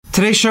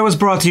Today's show is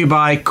brought to you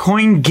by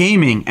Coin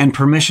Gaming and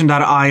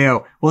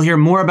Permission.io. We'll hear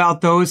more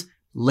about those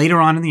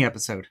later on in the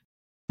episode.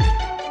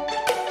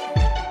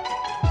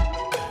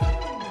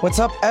 What's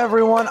up,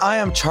 everyone? I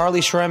am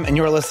Charlie Shrem, and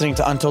you are listening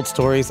to Untold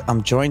Stories.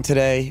 I'm joined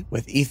today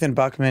with Ethan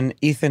Buckman.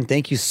 Ethan,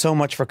 thank you so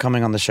much for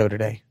coming on the show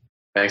today.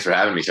 Thanks for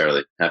having me,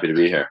 Charlie. Happy to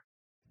be here.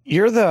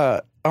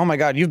 Oh my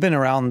God, you've been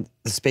around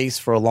the space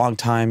for a long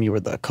time. You were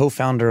the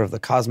co-founder of the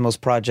Cosmos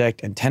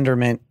Project and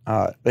Tendermint.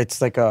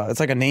 It's like a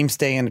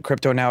namestay in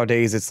crypto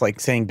nowadays. It's like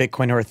saying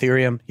Bitcoin or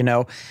Ethereum, you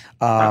know.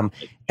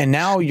 And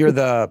now you're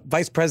the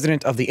vice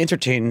president of the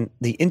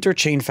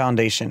Interchain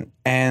Foundation.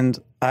 And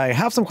I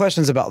have some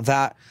questions about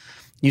that.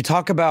 You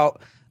talk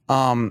about,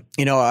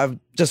 I've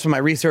just from my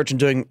research and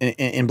doing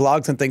in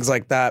blogs and things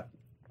like that,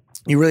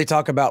 you really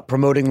talk about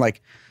promoting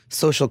like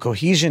social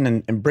cohesion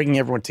and bringing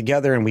everyone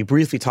together. And we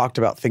briefly talked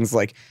about things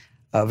like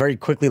very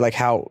quickly, like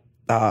how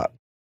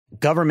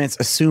governments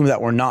assume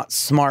that we're not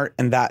smart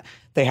and that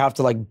they have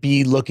to like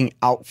be looking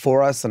out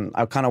for us. And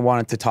I kind of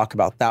wanted to talk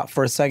about that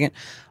for a second.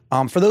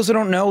 For those who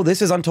don't know,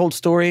 this is Untold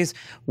Stories,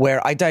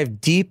 where I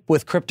dive deep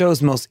with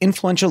crypto's most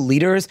influential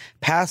leaders,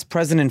 past,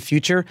 present, and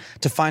future,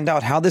 to find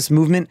out how this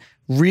movement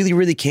really,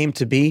 really came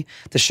to be.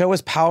 The show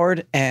is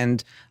powered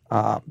and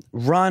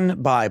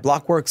run by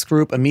Blockworks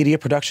Group, a media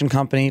production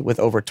company with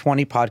over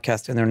 20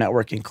 podcasts in their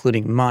network,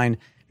 including mine.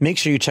 Make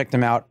sure you check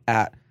them out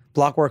at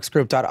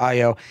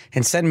blockworksgroup.io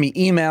and send me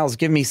emails,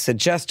 give me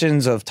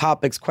suggestions of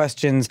topics,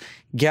 questions,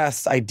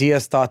 guests,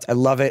 ideas, thoughts. I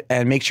love it.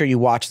 And make sure you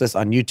watch this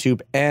on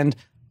YouTube and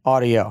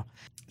audio.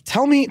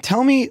 Tell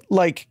me,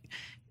 like,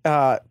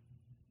 have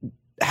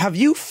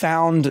you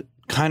found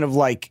kind of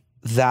like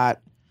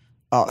that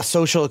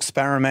social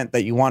experiment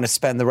that you want to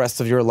spend the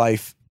rest of your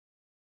life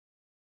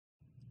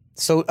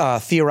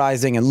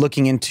theorizing and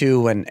looking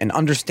into and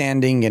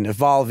understanding and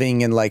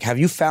evolving? And like, have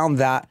you found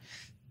that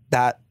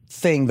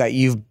thing that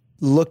you've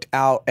looked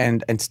out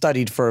and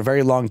studied for a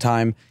very long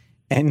time,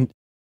 and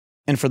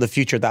for the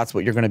future, that's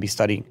what you're going to be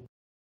studying?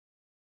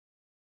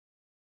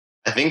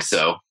 I think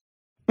so.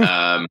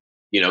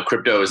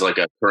 Crypto is like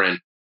a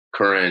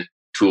current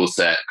tool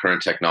set,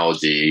 current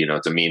technology.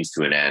 It's a means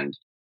to an end.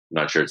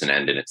 I'm not sure it's an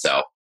end in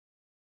itself.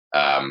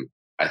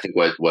 I think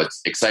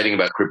what's exciting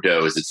about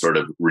crypto is it's sort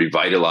of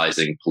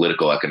revitalizing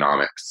political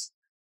economics.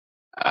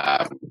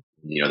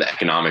 The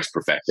economics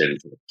perfected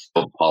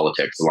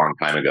politics a long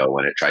time ago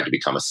when it tried to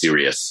become a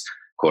serious,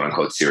 quote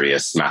unquote,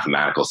 serious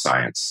mathematical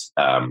science.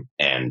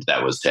 And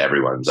that was to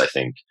everyone's, I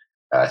think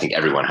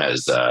everyone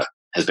has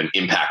been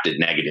impacted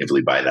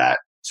negatively by that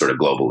sort of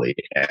globally.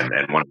 And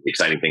one of the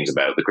exciting things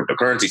about the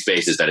cryptocurrency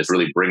space is that it's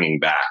really bringing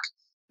back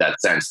that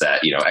sense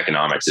that,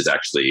 economics is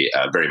actually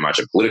very much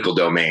a political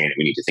domain.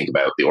 We need to think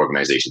about the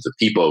organizations of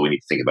people. We need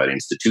to think about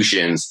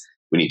institutions.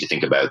 We need to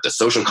think about the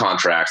social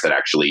contracts that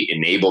actually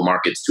enable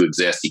markets to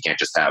exist. You can't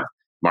just have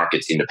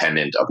markets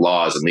independent of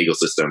laws and legal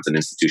systems and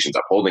institutions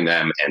upholding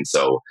them. And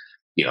so,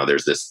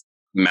 there's this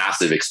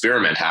massive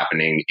experiment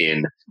happening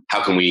in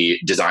how can we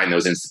design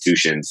those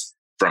institutions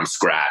from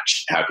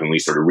scratch? How can we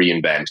sort of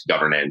reinvent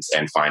governance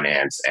and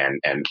finance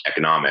and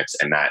economics?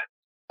 And that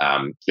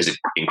is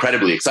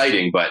incredibly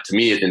exciting, but to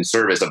me, it's in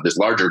service of this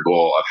larger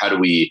goal of how do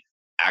we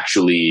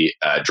actually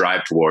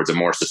drive towards a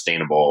more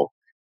sustainable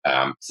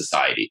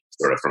society,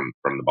 sort of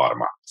from the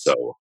bottom up.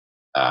 So,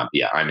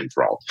 I'm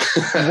enthralled.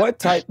 What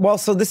type? Well,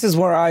 so this is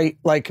where I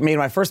made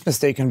my first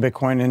mistake in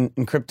Bitcoin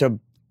and crypto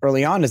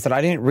early on, is that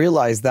I didn't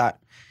realize that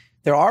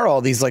there are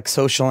all these like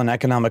social and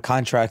economic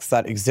contracts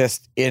that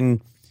exist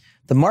in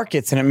the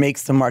markets, and it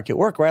makes the market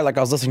work, right? Like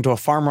I was listening to a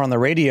farmer on the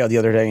radio the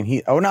other day,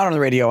 and not on the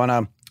radio, on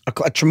a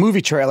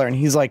movie trailer, and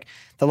he's like,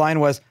 the line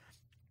was,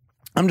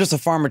 "I'm just a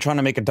farmer trying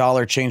to make a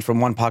dollar change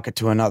from one pocket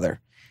to another."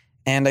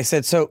 And I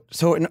said, so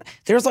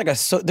there's like a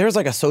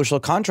social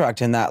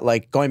contract in that,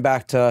 like going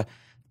back to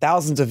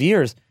thousands of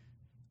years.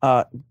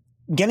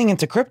 Getting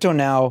into crypto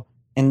now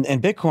and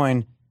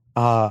Bitcoin,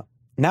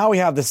 now we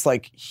have this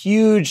like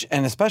huge,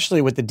 and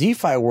especially with the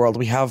DeFi world,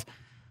 we have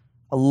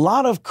a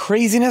lot of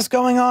craziness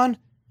going on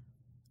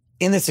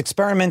in this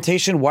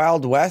experimentation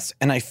Wild West.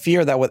 And I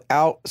fear that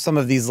without some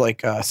of these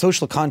like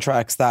social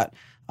contracts that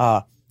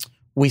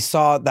we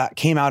saw that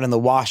came out in the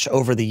wash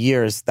over the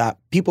years, that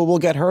people will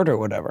get hurt or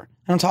whatever.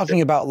 And I'm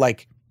talking about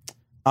like,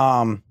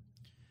 I'm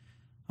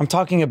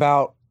talking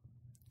about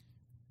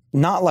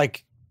not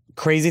like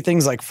crazy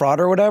things like fraud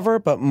or whatever,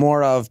 but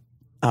more of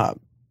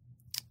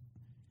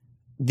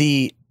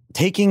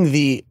taking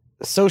the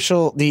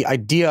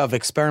idea of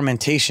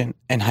experimentation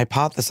and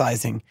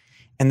hypothesizing,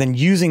 and then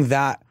using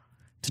that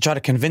to try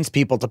to convince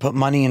people to put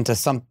money into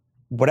some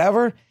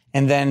whatever,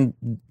 and then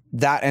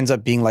that ends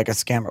up being like a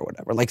scam or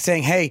whatever. Like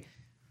saying, hey,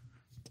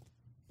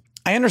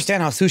 I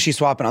understand how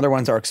SushiSwap and other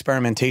ones are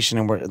experimentation,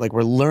 and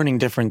we're learning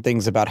different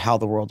things about how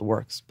the world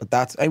works. But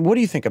what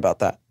do you think about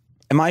that?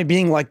 Am I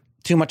being like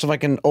too much of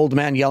like an old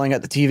man yelling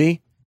at the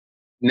TV?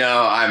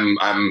 No,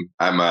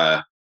 I'm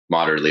a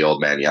moderately old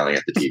man yelling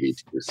at the TV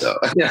too. So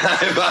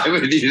I'm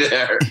with you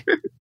there.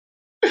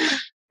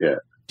 Yeah.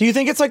 Do you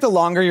think it's like the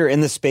longer you're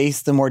in the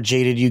space, the more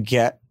jaded you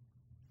get?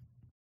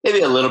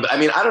 Maybe a little bit. I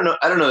mean, I don't know.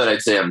 I don't know that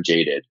I'd say I'm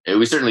jaded.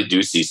 We certainly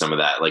do see some of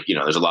that. Like,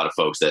 there's a lot of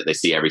folks that they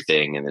see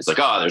everything and it's like,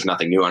 oh, there's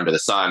nothing new under the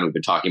sun. We've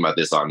been talking about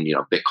this on,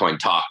 Bitcoin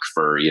Talk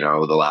for,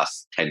 the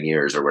last 10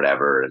 years or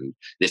whatever. And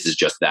this is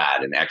just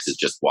that and X is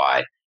just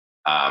Y.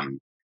 And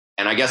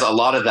I guess a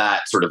lot of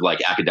that sort of like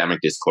academic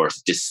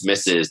discourse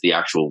dismisses the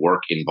actual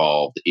work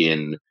involved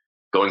in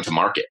going to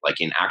market, like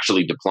in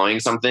actually deploying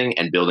something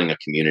and building a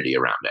community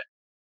around it.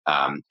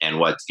 And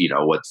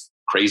what's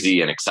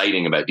crazy and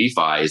exciting about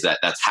DeFi is that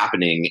that's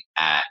happening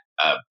at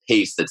a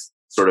pace that's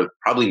sort of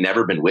probably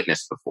never been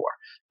witnessed before.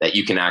 That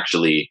you can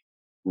actually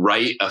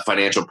write a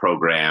financial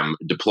program,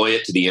 deploy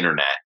it to the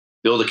internet,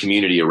 build a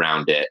community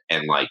around it,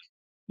 and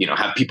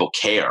have people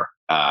care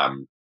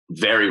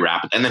very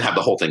rapid, and then have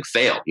the whole thing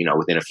fail,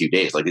 within a few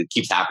days. Like it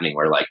keeps happening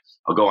where like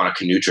I'll go on a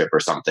canoe trip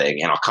or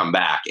something and I'll come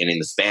back, and in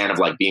the span of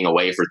like being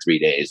away for 3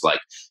 days, like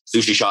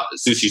Sushi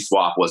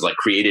Swap was like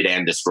created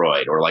and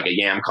destroyed, or like a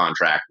YAM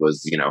contract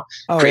was,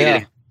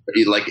 created.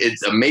 Yeah. Like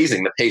it's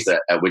amazing the pace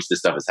at which this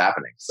stuff is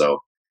happening. So,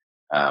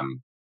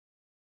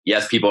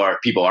 yes, people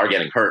are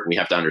getting hurt. We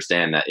have to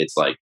understand that it's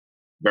like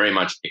very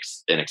much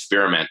an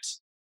experiment.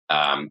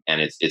 And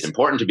it's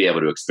important to be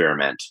able to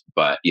experiment.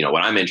 But,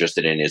 what I'm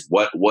interested in is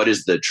what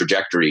is the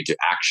trajectory to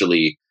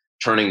actually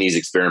turning these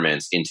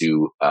experiments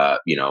into,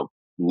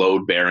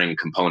 load-bearing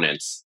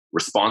components,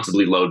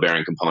 responsibly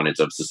load-bearing components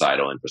of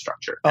societal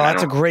infrastructure. Oh,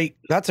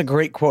 that's a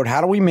great quote.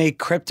 How do we make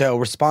crypto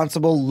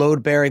responsible,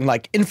 load-bearing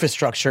like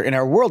infrastructure in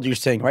our world? You're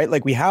saying, right?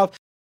 Like we've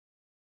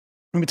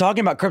been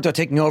talking about crypto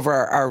taking over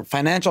our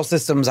financial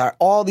systems,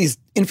 all these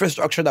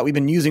infrastructure that we've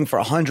been using for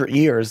 100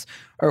 years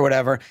or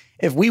whatever.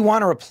 If we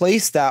want to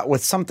replace that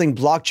with something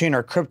blockchain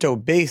or crypto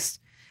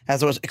based,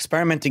 as I was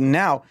experimenting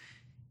now,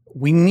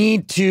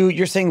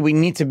 you're saying we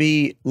need to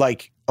be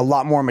like a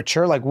lot more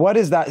mature. Like what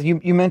is that?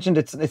 You mentioned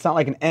it's not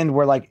like an end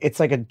where like, it's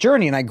like a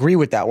journey. And I agree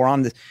with that. We're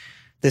on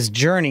this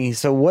journey.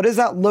 So what does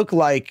that look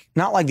like?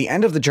 Not like the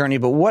end of the journey,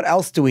 but what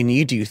else do we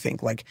need, do you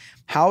think? Like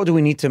how do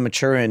we need to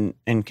mature and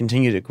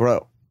continue to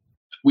grow?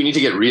 We need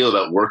to get real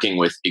about working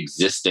with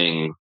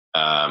existing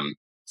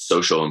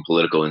social and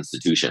political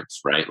institutions,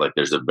 right? Like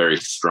there's a very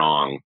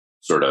strong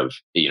sort of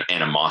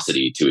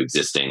animosity to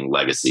existing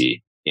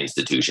legacy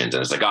institutions.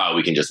 And it's like,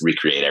 we can just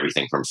recreate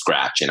everything from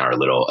scratch in our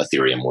little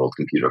Ethereum world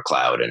computer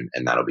cloud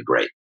and that'll be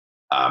great.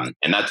 And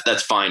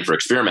that's fine for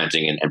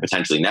experimenting and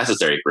potentially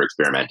necessary for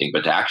experimenting,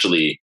 but to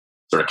actually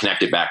sort of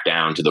connect it back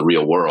down to the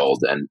real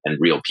world and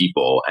real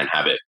people and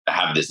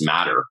have this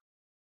matter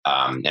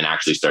and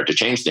actually start to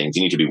change things,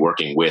 you need to be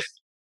working with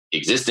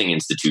existing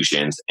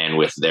institutions and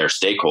with their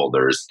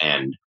stakeholders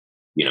and,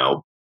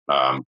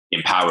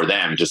 empower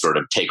them to sort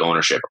of take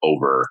ownership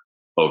over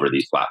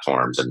these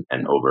platforms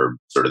and over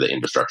sort of the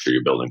infrastructure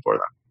you're building for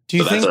them. Do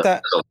you think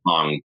that's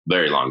a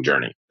very long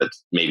journey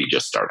that's maybe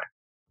just starting?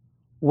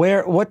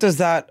 What does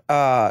that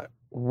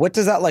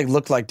like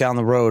look like down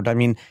the road? I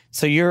mean,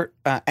 so you're,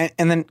 and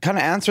then kind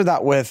of answer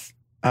that with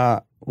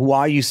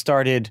why you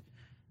started,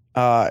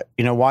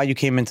 why you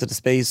came into the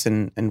space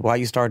and why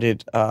you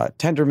started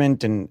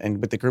Tendermint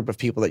and with the group of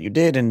people that you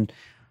did. And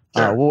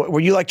sure. Were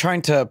you like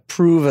trying to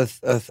prove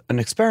an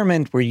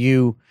experiment? Were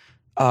you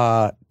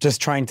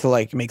just trying to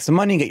like make some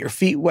money, get your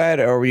feet wet?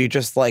 Or were you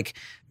just like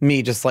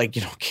me, just like,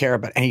 you don't care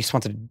about, and you just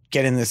wanted to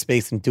get in this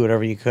space and do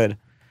whatever you could?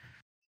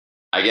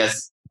 I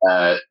guess,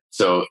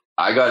 so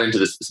I got into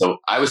this. So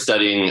I was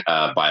studying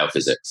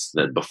biophysics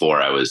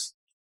before I was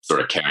sort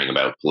of caring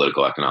about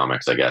political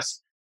economics, I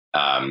guess.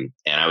 And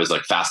I was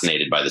like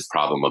fascinated by this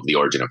problem of the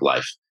origin of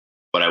life.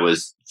 But I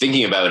was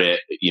thinking about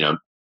it,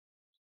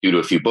 due to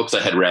a few books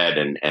I had read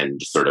and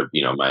just sort of,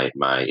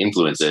 my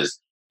influences,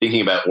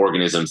 thinking about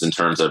organisms in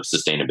terms of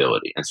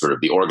sustainability and sort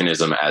of the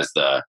organism as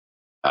the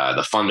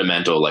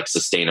fundamental, like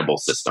sustainable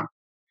system.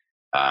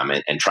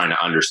 And trying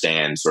to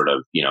understand sort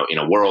of, in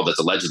a world that's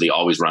allegedly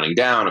always running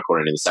down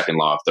according to the second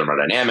law of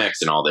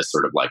thermodynamics and all this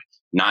sort of like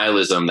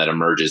nihilism that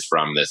emerges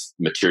from this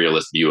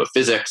materialist view of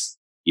physics.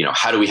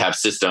 How do we have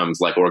systems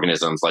like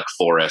organisms, like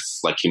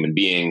forests, like human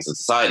beings and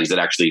societies that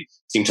actually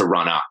seem to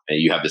run up? And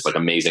you have this like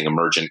amazing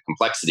emergent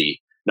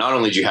complexity. Not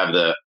only do you have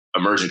the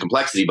emergent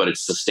complexity, but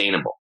it's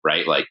sustainable,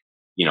 right? Like,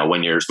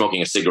 when you're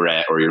smoking a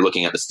cigarette or you're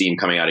looking at the steam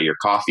coming out of your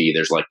coffee,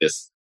 there's like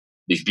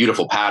these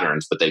beautiful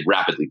patterns, but they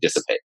rapidly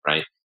dissipate,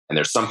 right? And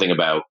there's something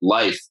about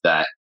life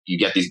that you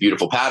get these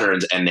beautiful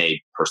patterns and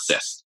they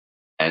persist.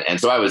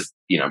 And so I was,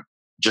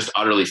 just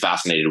utterly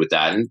fascinated with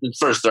that and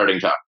first starting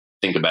to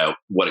think about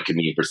what it could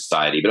mean for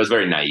society, but I was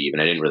very naive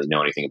and I didn't really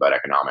know anything about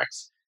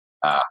economics.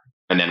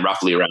 And then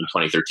roughly around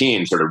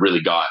 2013, sort of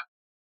really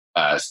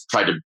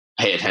tried to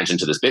pay attention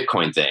to this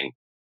Bitcoin thing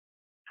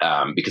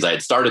because I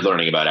had started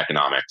learning about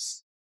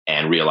economics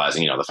and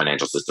realizing, the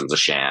financial system's a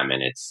sham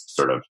and it's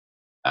sort of,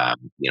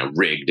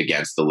 rigged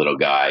against the little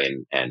guy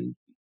and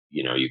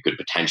you could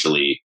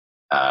potentially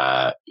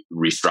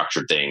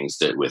restructure things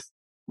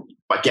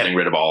by getting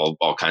rid of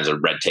all kinds of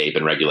red tape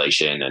and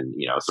regulation and,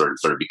 sort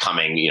of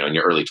becoming, in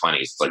your early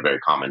 20s, it's like very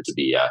common to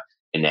be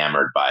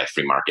enamored by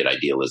free market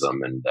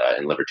idealism and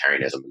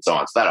libertarianism and so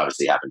on. So that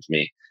obviously happened to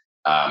me.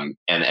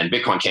 And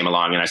Bitcoin came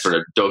along, and I sort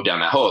of dove down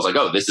that hole. I was like,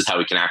 oh, this is how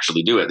we can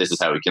actually do it. This is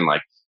how we can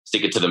like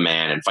stick it to the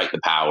man and fight the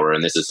power.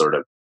 And this is sort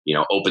of,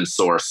 open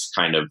source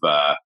kind of,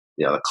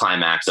 the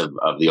climax of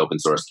the open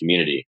source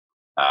community.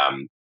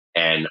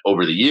 And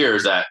over the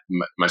years, that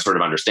my sort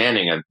of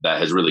understanding of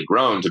that has really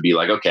grown to be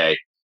like, okay,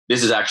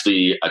 this is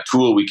actually a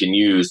tool we can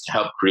use to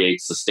help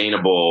create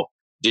sustainable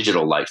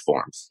digital life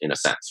forms, in a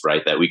sense,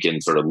 right? That we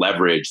can sort of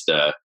leverage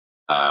the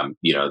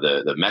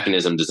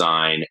mechanism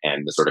design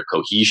and the sort of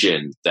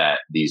cohesion that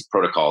these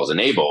protocols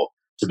enable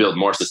to build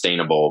more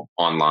sustainable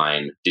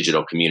online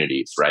digital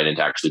communities, right? And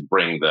to actually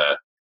bring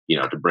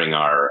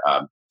our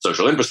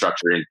social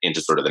infrastructure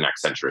into sort of the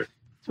next century.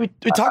 We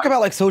talk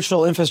about like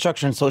social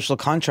infrastructure and social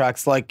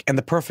contracts, like, and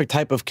the perfect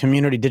type of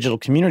community, digital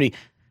community.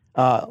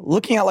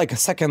 Looking at like a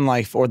Second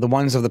Life or the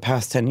ones of the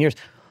past 10 years,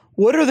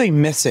 what are they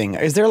missing?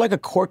 Is there like a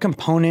core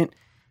component?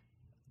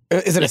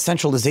 Is it a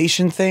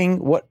centralization thing?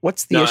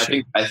 What's the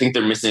issue? I think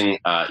they're missing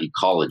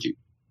ecology.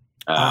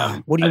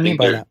 What do you mean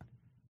by that?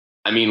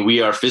 I mean,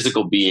 we are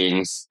physical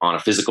beings on a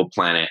physical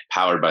planet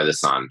powered by the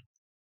sun.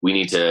 We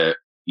need to,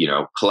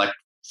 collect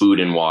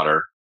food and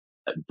water,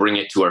 bring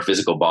it to our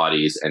physical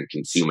bodies and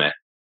consume it.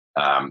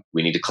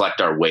 We need to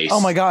collect our waste.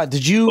 Oh my God.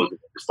 Did you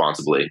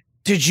responsibly?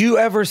 Did you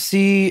ever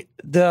see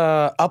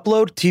the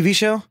Upload TV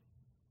show?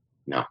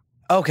 No.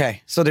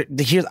 Okay. So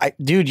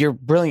dude, you're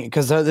brilliant,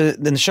 because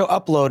the show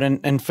Upload,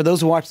 and for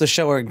those who watch the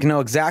show or know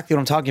exactly what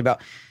I'm talking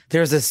about,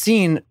 there's a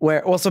scene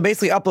where, so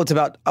basically Upload's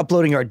about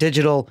uploading our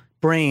digital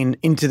brain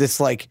into this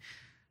like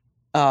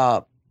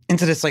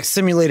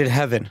simulated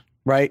heaven,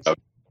 right?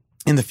 Okay.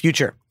 In the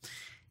future.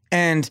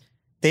 And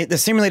the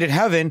simulated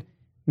heaven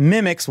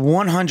mimics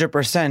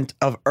 100%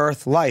 of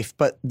Earth life,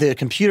 but the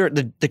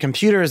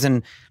computers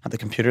and not the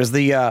computers,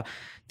 the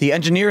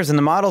engineers and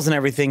the models and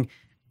everything,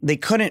 they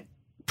couldn't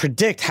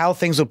predict how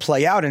things would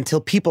play out until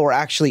people were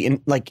actually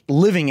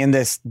living in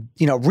this,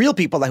 real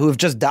people who have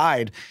just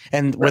died,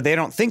 and where they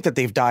don't think that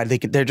they've died,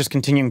 they're just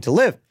continuing to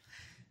live.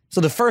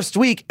 So the first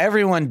week,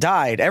 everyone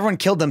died. Everyone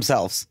killed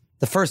themselves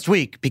the first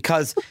week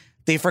because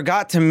they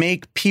forgot to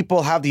make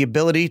people have the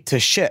ability to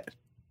shit.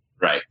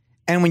 Right.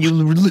 And when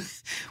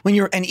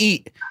you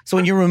eat, so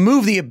when you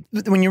remove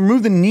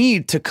the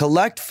need to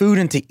collect food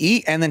and to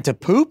eat and then to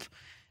poop,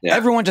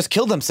 everyone just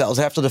killed themselves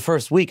after the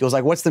first week. It was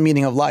like, what's the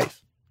meaning of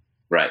life?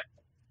 Right.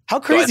 How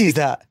crazy is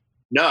that?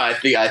 No, I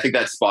think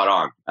that's spot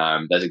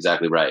on. That's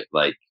exactly right.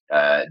 Like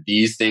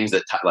these things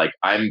that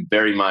I'm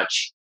very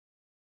much,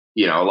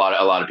 a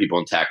lot of people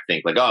in tech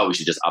think like, oh, we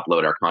should just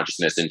upload our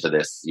consciousness into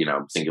this,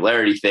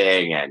 singularity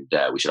thing, and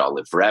we should all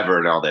live forever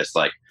and all this.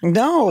 Like,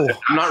 no,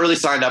 I'm not really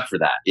signed up for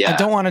that. Yeah, I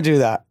don't want to do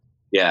that.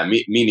 Yeah,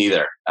 me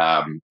neither.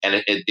 And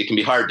it can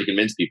be hard to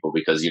convince people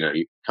because you're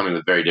coming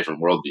with very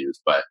different worldviews.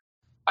 But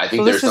I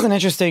think this is an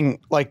interesting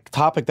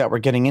topic that we're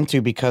getting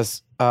into,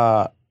 because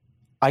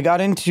I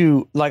got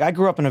into I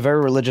grew up in a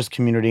very religious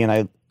community,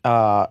 and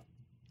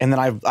then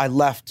I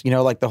left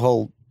the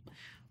whole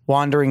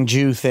wandering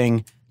Jew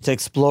thing to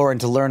explore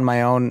and to learn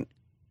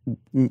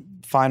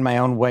find my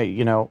own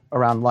way,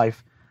 around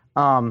life.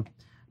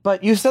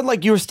 But you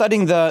said you were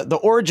studying the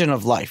origin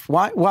of life.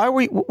 What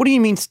do you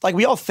mean?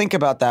 We all think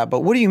about that, but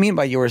what do you mean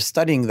by you were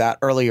studying that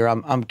earlier?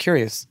 I'm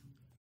curious.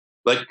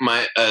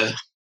 My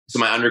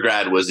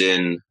undergrad was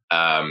in,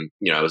 I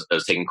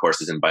was taking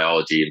courses in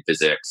biology and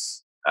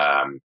physics.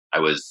 I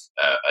was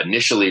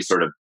initially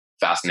sort of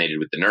fascinated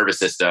with the nervous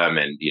system,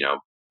 and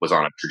was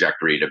on a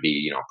trajectory to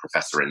be a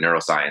professor in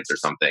neuroscience or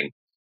something.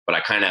 But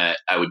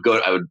I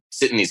would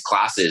sit in these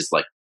classes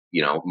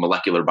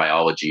molecular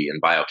biology and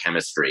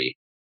biochemistry,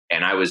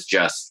 and I was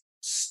just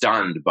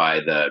stunned by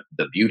the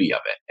beauty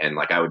of it. And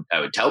I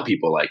would tell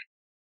people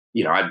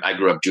I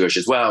grew up Jewish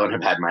as well and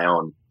have had my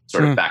own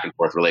sort of back and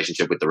forth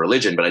relationship with the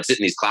religion. But I'd sit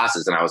in these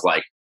classes and I was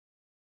like,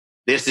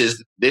 this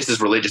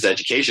is religious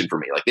education for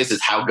me. This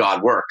is how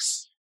God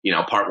works.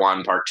 Part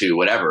one, part two,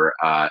 whatever.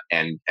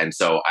 And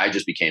so I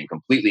just became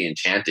completely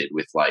enchanted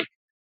with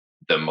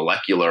the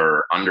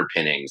molecular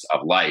underpinnings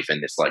of life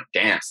and this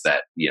dance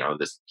that,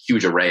 this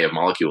huge array of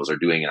molecules are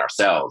doing in our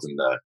cells, and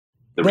the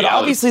but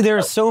obviously there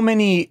are so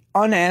many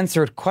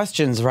unanswered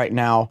questions right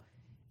now.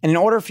 And in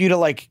order for you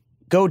to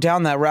go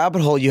down that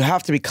rabbit hole, you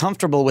have to be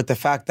comfortable with the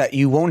fact that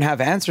you won't have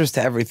answers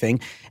to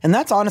everything. And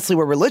that's honestly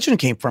where religion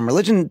came from.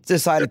 Religion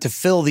decided to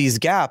fill these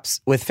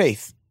gaps with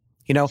faith.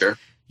 Sure.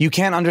 You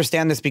can't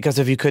understand this because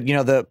if you could,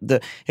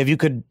 if you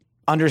could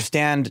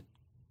understand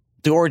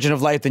the origin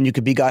of life, then you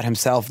could be God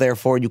himself.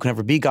 Therefore, you can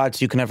never be God,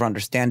 so you can never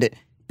understand it.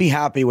 Be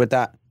happy with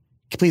that.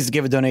 Please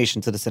give a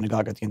donation to the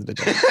synagogue at the end of the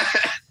day.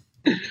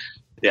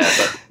 Yeah,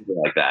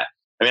 something like that.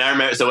 I mean, I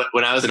remember, so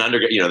when I was an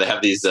undergrad, they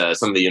have these,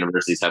 some of the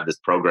universities have this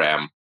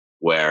program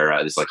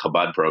where, this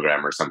Chabad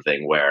program or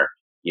something where,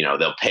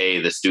 they'll pay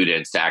the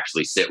students to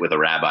actually sit with a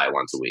rabbi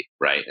once a week,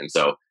 right? And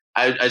so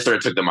I sort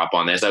of took them up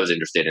on this. I was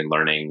interested in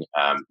learning,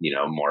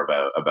 more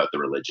about the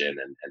religion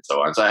and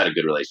so on. So I had a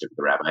good relationship with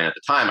the rabbi. And at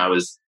the time I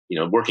was,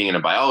 working in a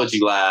biology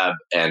lab,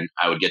 and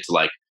I would get to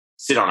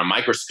sit on a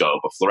microscope,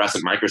 a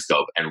fluorescent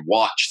microscope, and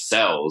watch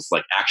cells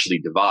like actually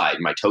divide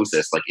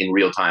mitosis like in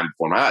real time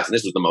before my eyes. And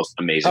this was the most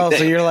amazing thing.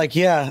 So you're like,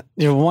 yeah,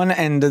 you're one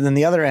end and then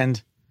the other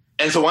end.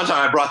 And so one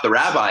time I brought the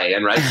rabbi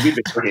in, right? We've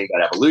been talking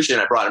about evolution.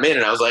 I brought him in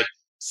and I was like,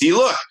 see,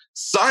 look,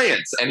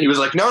 science. And he was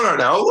like, no,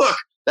 look,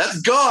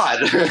 that's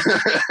God.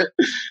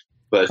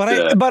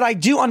 But I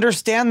do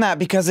understand that,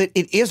 because it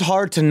is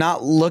hard to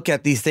not look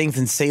at these things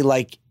and say,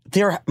 like,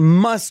 there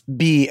must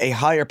be a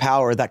higher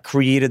power that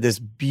created this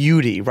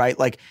beauty, right?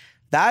 Like,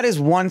 that is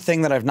one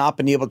thing that I've not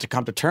been able to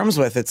come to terms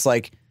with. It's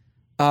like,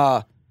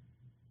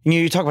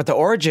 you talk about the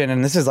origin,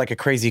 and this is like a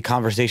crazy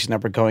conversation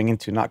that we're going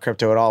into, not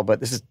crypto at all, but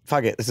this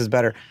is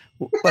better.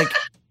 Like,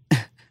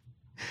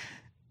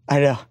 I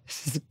know.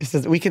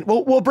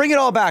 We'll bring it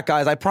all back,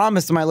 guys. I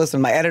promise to my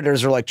listeners. My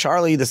editors are like,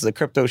 Charlie, this is a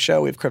crypto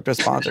show. We have crypto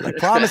sponsored. I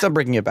promise I'm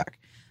bringing it back.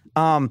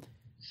 We'll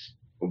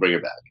bring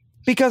it back.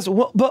 Because,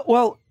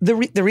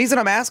 the reason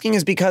I'm asking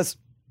is because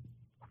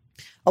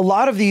a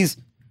lot of these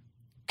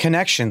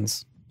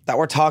connections that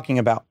we're talking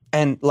about,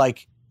 and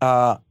like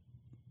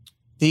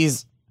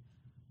these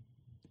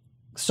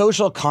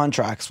social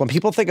contracts, when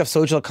people think of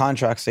social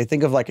contracts, they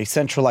think of like a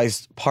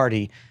centralized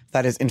party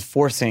that is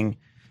enforcing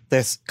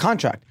this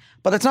contract.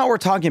 But that's not what we're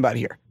talking about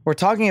here. We're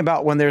talking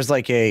about when there's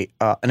like an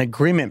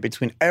agreement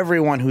between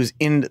everyone who's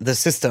in the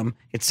system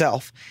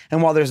itself.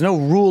 And while there's no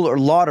rule or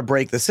law to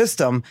break the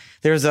system,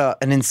 there's an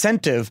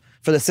incentive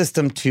for the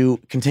system to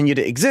continue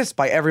to exist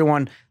by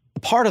everyone a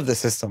part of the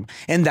system.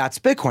 And that's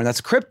Bitcoin,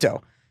 that's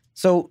crypto.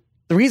 So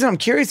the reason I'm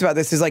curious about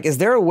this is, like, is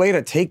there a way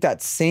to take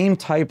that same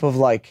type of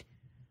like,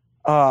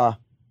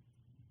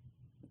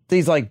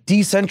 these like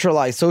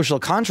decentralized social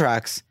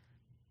contracts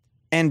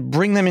and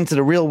bring them into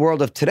the real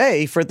world of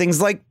today for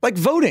things like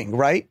voting,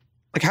 right?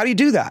 Like, how do you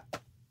do that?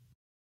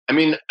 I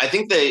mean, I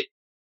think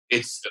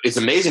it's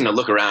amazing to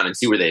look around and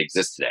see where they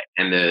exist today,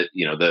 and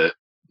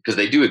because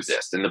they do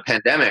exist. And the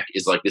pandemic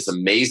is like this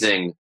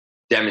amazing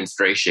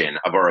demonstration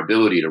of our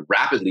ability to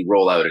rapidly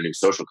roll out a new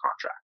social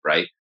contract,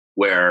 right?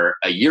 Where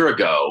a year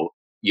ago,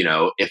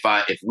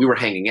 if we were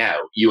hanging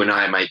out, you and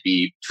I might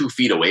be 2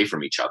 feet away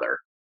from each other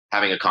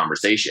having a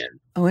conversation.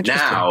 Oh,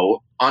 interesting. Now,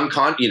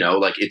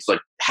 it's like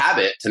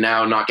habit to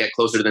now not get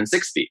closer than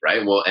 6 feet,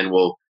 right?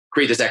 We'll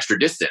create this extra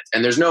distance.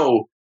 And there's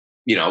no,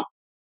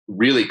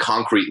 really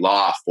concrete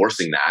law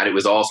forcing that. It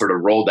was all sort of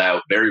rolled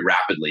out very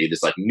rapidly,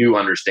 this like new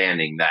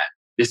understanding that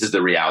this is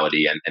the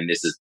reality and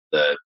this is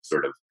the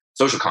sort of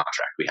social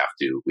contract we have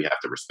to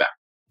respect.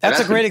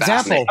 That's a great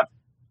example.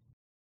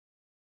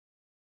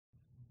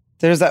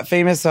 There's that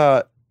famous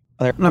I've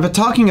been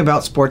talking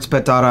about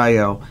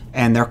sportsbet.io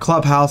and their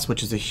clubhouse,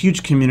 which is a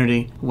huge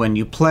community. When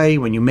you play,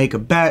 when you make a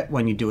bet,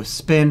 when you do a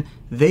spin,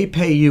 they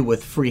pay you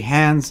with free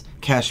hands,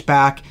 cash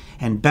back,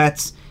 and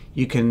bets.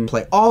 You can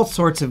play all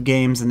sorts of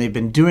games, and they've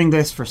been doing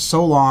this for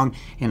so long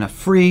in a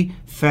free,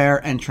 fair,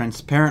 and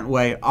transparent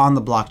way on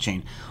the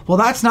blockchain. Well,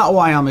 that's not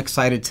why I'm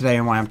excited today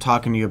and why I'm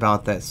talking to you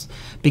about this.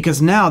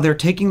 Because now they're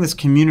taking this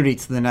community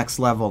to the next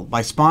level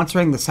by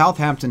sponsoring the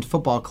Southampton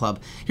Football Club.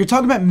 You're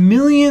talking about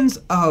millions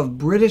of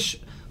British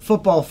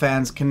football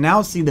fans can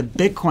now see the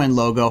Bitcoin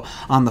logo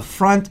on the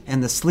front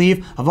and the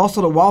sleeve of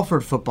also the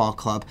Walford Football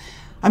Club.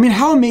 I mean,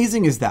 how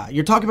amazing is that?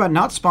 You're talking about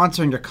not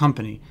sponsoring your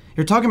company.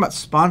 You're talking about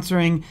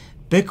sponsoring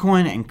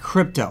Bitcoin and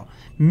crypto.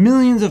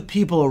 Millions of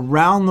people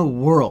around the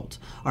world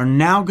are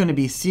now going to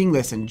be seeing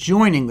this and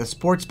joining the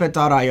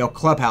sportsbet.io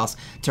clubhouse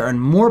to earn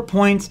more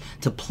points,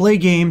 to play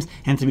games,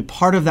 and to be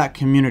part of that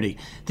community.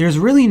 There's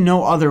really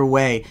no other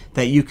way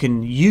that you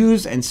can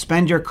use and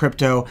spend your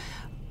crypto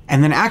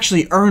and then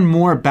actually earn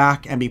more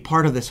back and be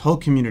part of this whole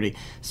community.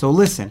 So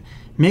listen,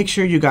 make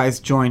sure you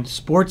guys join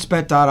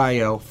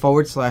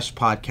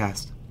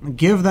sportsbet.io/podcast.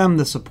 Give them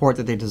the support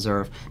that they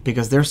deserve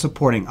because they're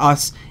supporting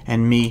us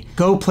and me.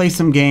 Go play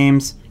some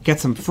games, get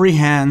some free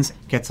hands,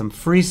 get some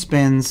free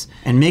spins,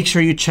 and make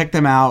sure you check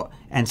them out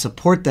and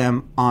support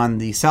them on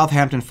the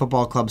Southampton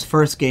Football Club's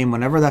first game,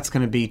 whenever that's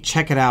going to be.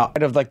 Check it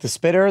out. Of like the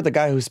spitter, the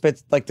guy who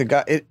spits, like the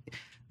guy,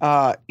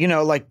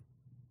 like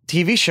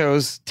TV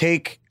shows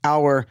take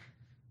our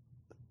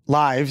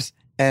lives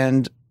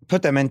and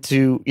put them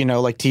into,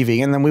 like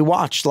TV. And then we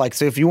watch, like,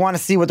 so if you want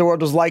to see what the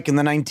world was like in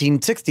the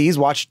 1960s,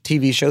 watch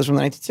TV shows from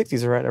the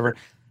 1960s or whatever.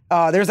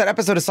 There's that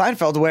episode of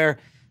Seinfeld where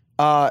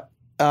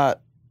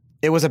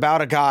it was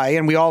about a guy,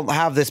 and we all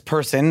have this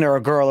person or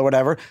a girl or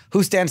whatever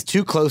who stands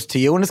too close to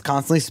you and is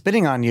constantly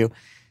spitting on you.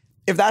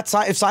 If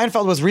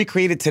Seinfeld was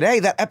recreated today,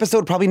 that episode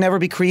would probably never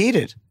be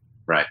created.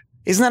 Right.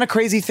 Isn't that a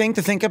crazy thing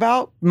to think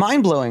about?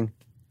 Mind-blowing.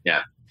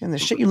 Yeah. And the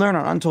shit you learn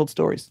on Untold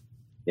Stories.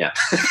 Yeah.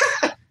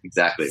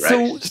 Exactly,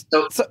 right?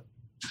 So to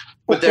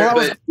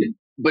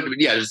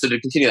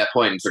continue that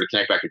point and sort of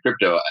connect back to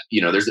crypto,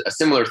 there's a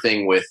similar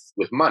thing with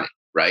money,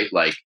 right?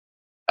 Like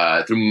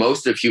through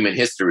most of human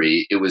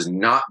history, it was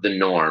not the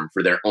norm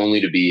for there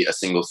only to be a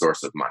single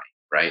source of money,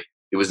 right?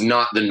 It was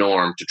not the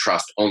norm to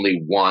trust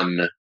only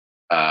one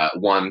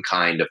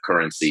kind of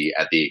currency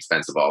at the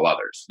expense of all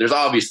others. There's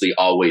obviously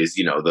always,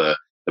 the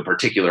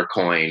particular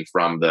coin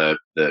from the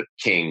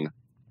king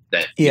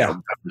that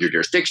your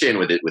jurisdiction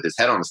with his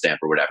head on the stamp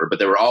or whatever. But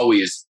there were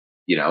always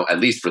at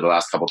least for the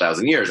last couple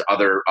thousand years,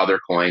 other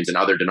coins and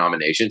other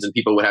denominations, and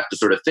people would have to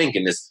sort of think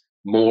in this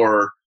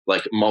more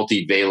like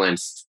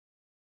multivalent,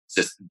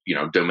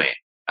 domain.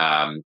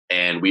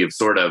 And we have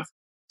sort of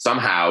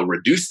somehow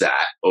reduced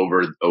that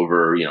over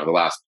the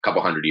last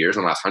couple hundred years,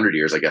 and the last 100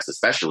 years, I guess,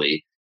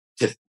 especially,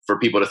 for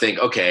people to think,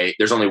 okay,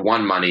 there's only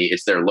one money,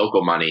 it's their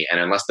local money,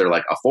 and unless they're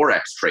like a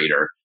forex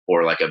trader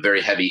or like a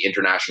very heavy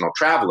international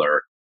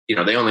traveler,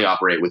 they only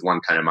operate with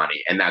one kind of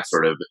money, and that's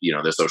sort of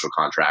the social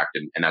contract,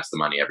 and that's the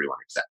money everyone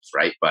accepts,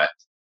 right? But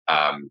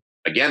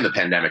again, the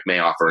pandemic may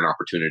offer an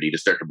opportunity to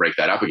start to break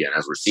that up again,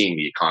 as we're seeing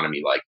the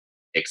economy like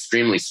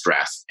extremely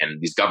stressed, and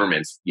these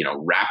governments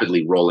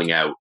rapidly rolling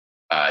out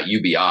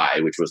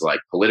UBI, which was like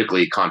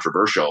politically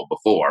controversial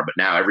before, but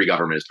now every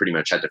government has pretty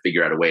much had to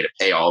figure out a way to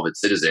pay all of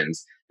its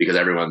citizens because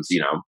everyone's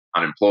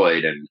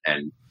unemployed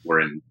and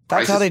we're in That's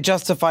crisis. how they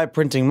justify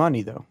printing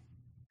money, though.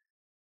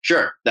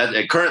 Sure.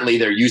 Currently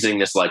they're using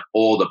this like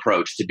old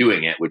approach to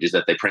doing it, which is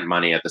that they print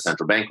money at the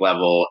central bank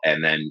level,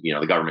 and then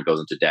the government goes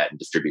into debt and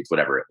distributes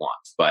whatever it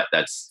wants. But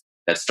that's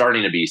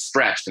starting to be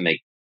stretched, and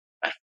they,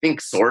 I think,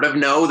 sort of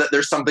know that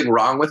there's something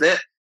wrong with it.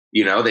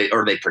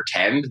 They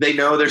pretend they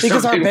know there's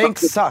because something our wrong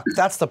banks suck.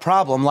 That's the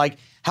problem. Like,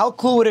 how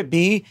cool would it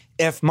be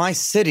if my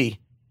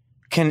city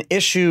can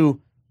issue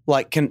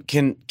can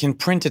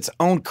print its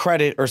own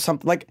credit or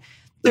something? Like,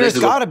 there's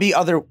got to be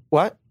other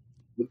what?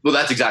 Well,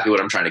 that's exactly what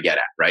I'm trying to get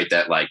at, right?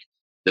 That like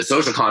the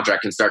social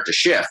contract can start to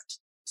shift,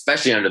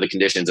 especially under the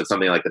conditions of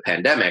something like the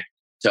pandemic,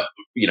 to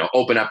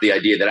open up the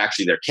idea that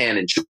actually there can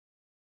and should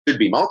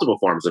be multiple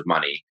forms of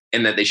money,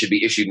 and that they should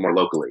be issued more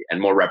locally and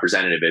more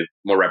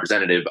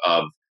representative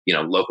of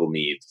local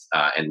needs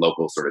and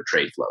local sort of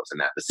trade flows,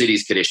 and that the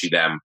cities could issue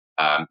them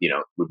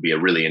would be a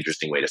really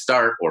interesting way to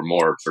start, or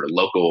more sort of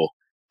local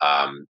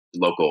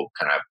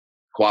kind of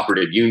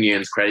cooperative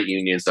unions, credit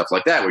unions, stuff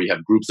like that, where you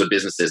have groups of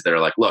businesses that are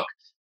like, look,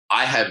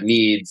 I have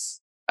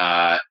needs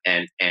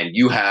and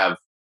you have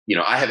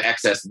I have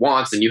excess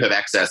wants and you have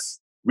excess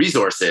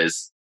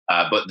resources,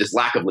 but this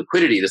lack of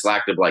liquidity, this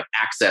lack of like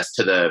access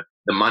to the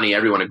money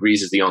everyone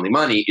agrees is the only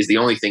money, is the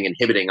only thing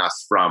inhibiting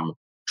us from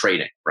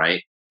trading,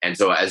 right? And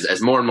so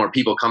as more and more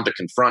people come to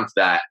confront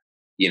that,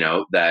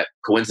 that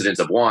coincidence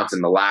of wants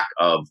and the lack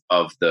of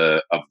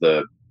the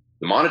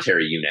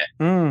monetary unit,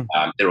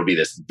 there will be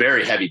this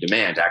very heavy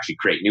demand to actually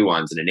create new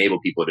ones and enable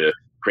people to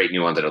create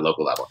new ones at a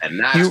local level. And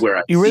that's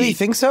where you really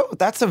think so?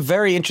 That's a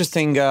very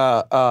interesting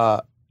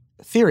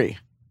theory.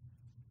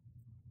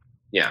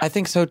 Yeah, I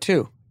think so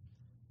too.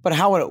 But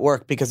how would it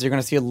work? Because you're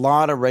going to see a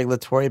lot of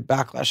regulatory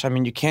backlash. I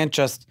mean, you can't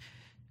just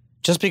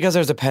because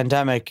there's a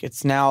pandemic,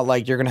 it's now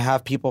like you're going to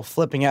have people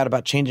flipping out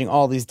about changing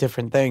all these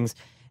different things.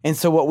 And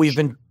so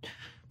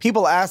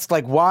people ask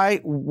like, why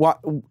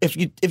if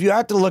you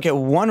had to look at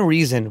one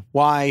reason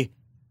why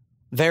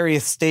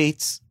various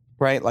states,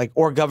 right, like,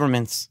 or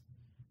governments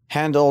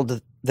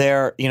handled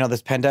their,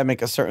 this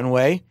pandemic a certain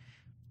way,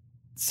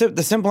 so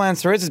the simple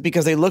answer is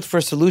because they looked for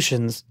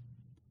solutions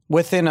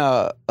within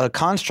a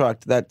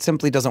construct that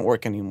simply doesn't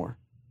work anymore.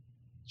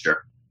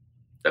 Sure.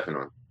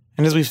 Definitely.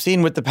 And as we've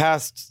seen with the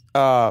past,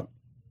 the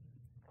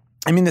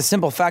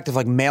simple fact of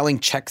like mailing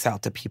checks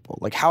out to people,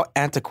 like how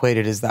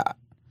antiquated is that?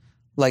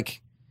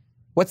 Like,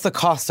 what's the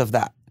cost of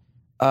that?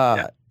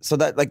 So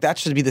that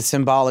should be the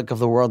symbolic of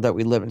the world that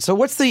we live in. So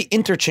what's the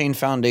Interchain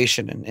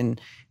Foundation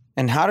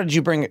and how did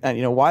you bring,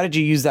 why did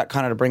you use that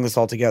kind of to bring this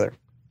all together?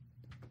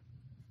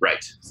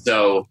 Right.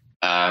 So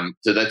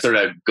that sort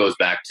of goes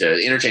back to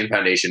the Interchain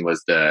Foundation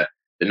was the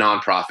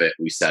nonprofit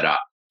we set up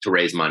to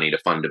raise money to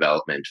fund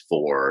development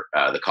for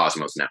the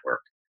Cosmos network.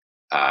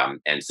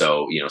 And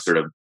so, sort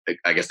of,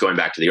 I guess going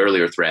back to the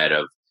earlier thread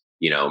of,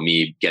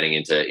 me getting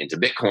into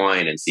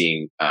Bitcoin and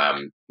seeing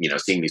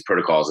these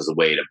protocols as a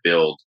way to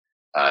build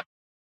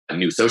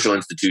new social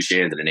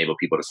institutions and enable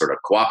people to sort of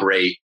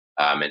cooperate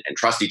and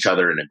trust each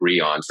other and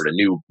agree on sort of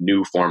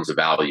new forms of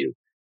value.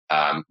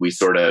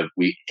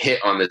 We hit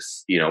on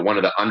this, one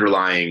of the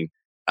underlying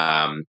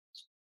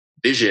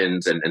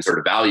visions and sort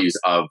of values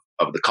of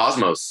the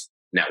Cosmos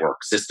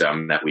network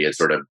system that we had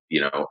sort of,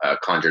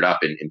 conjured up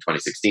in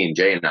 2016,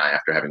 Jay and I,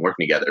 after having worked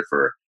together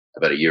for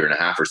about a year and a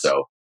half or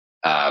so,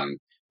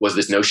 was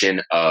this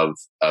notion of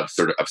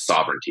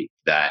sovereignty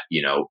that,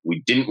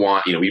 we didn't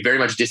want, we very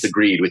much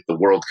disagreed with the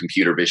world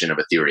computer vision of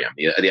Ethereum.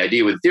 The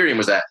idea with Ethereum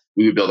was that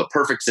we would build a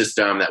perfect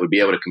system that would be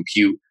able to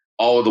compute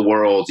all of the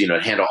world's,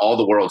 handle all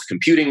the world's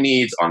computing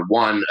needs on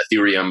one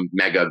Ethereum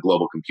mega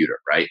global computer,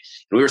 right?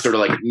 And we were sort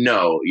of like,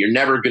 no, you're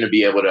never going to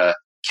be able to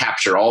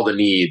capture all the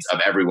needs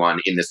of everyone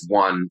in this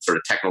one sort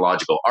of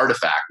technological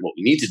artifact. What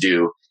we need to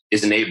do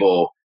is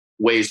enable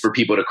ways for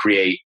people to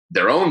create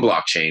their own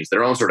blockchains,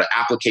 their own sort of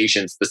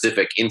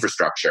application-specific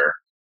infrastructure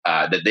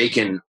that they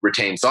can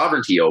retain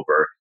sovereignty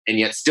over, and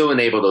yet still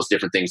enable those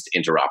different things to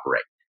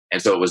interoperate.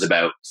 And so it was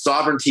about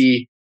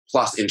sovereignty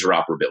plus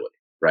interoperability,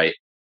 right?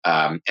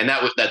 And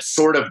that's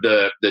sort of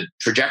the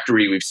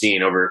trajectory we've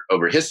seen over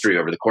history,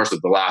 over the course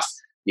of the last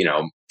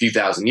few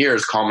thousand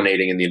years,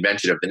 culminating in the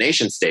invention of the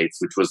nation states,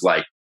 which was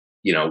like,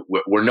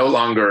 we're no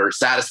longer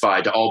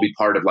satisfied to all be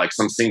part of like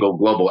some single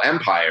global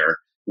empire.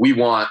 we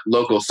want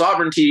local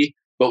sovereignty,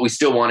 but we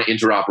still want to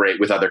interoperate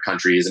with other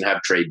countries and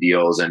have trade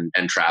deals and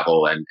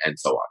travel and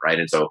so on, right?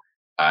 And so,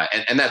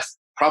 and that's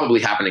probably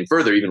happening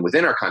further even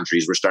within our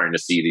countries. We're starting to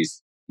see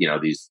these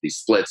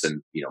splits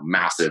and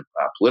massive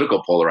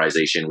political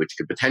polarization, which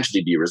could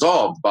potentially be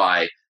resolved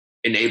by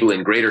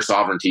enabling greater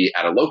sovereignty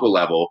at a local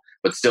level,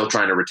 but still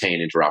trying to retain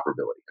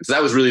interoperability. And so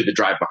that was really the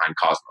drive behind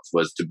Cosmos,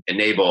 was to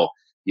enable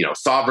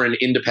sovereign,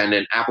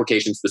 independent,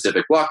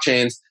 application-specific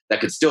blockchains that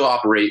could still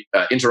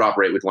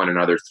interoperate with one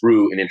another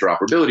through an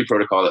interoperability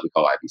protocol that we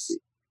call IBC.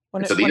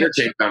 So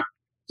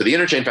the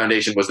Interchain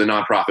Foundation was the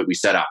nonprofit we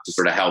set up to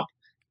sort of help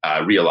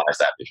realize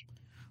that vision.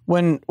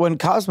 When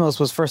Cosmos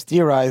was first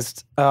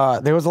theorized,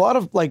 there was a lot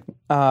of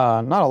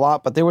not a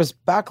lot, but there was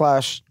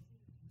backlash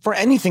for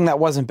anything that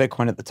wasn't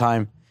Bitcoin at the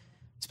time,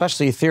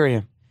 especially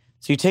Ethereum.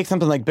 So you take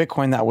something like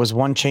Bitcoin that was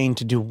one chain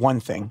to do one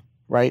thing,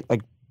 right?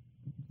 Like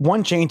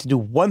one chain to do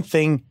one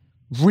thing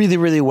really,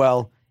 really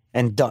well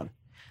and done.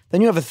 Then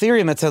you have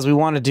Ethereum that says we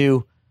want to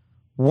do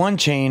one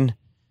chain,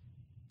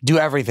 do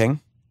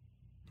everything,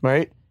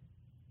 right?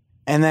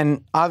 And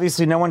then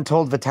obviously no one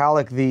told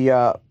Vitalik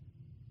the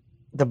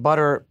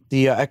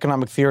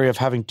economic theory of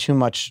having too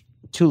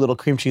little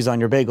cream cheese on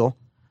your bagel.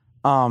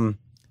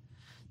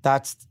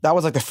 That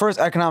was like the first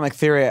economic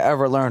theory I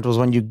ever learned, was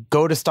when you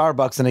go to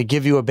Starbucks and they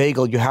give you a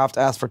bagel, you have to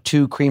ask for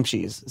 2 cream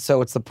cheese.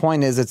 So it's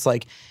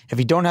like, if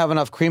you don't have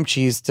enough cream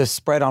cheese to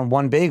spread on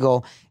one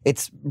bagel,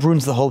 it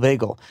ruins the whole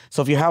bagel.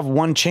 So if you have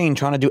one chain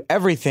trying to do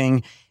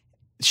everything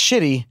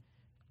shitty,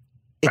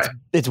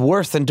 it's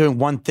worse than doing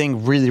one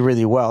thing really,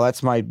 really well.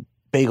 That's my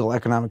bagel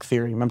economic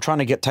theory. I'm trying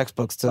to get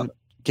textbooks to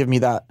give me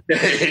that.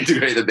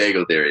 Integrate the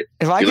bagel theory.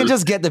 If I could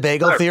just get the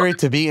bagel theory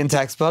to be in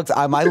textbooks,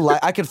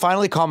 I could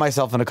finally call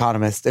myself an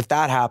economist. If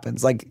that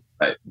happens,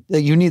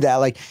 you need that.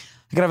 Like,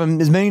 I could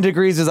have as many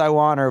degrees as I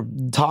want, or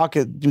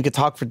we could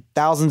talk for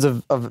thousands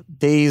of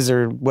days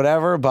or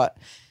whatever, but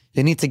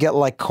they need to get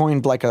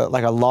coined like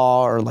a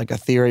law or like a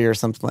theory or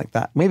something like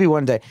that. Maybe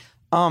one day.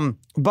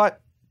 But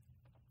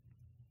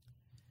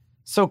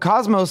so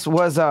Cosmos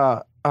was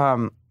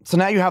so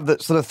now you have the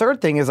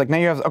third thing is now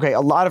you have, a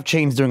lot of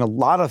chains doing a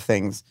lot of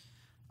things,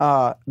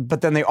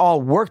 but then they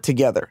all work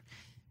together.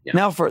 Yeah.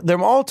 Now for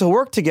them all to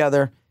work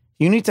together,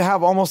 you need to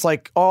have almost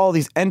all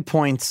these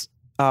endpoints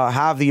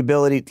have the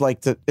ability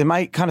it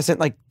might kind of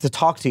sound to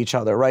talk to each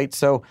other, right?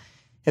 So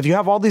if you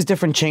have all these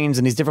different chains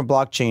and these different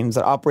blockchains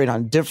that operate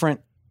on different,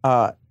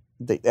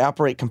 they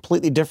operate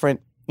completely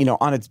different,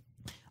 on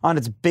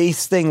its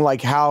base thing,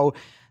 like how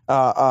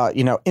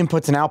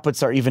inputs and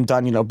outputs are even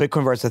done,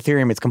 Bitcoin versus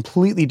Ethereum, it's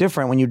completely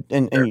different when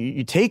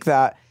you take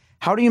that.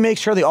 How do you make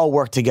sure they all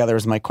work together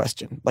is my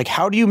question.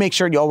 How do you make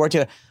sure you all work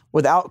together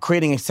without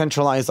creating a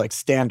centralized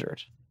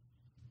standard?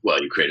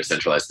 Well, you create a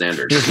centralized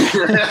standard,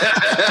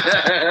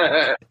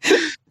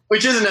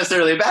 which isn't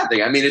necessarily a bad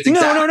thing. I mean, it's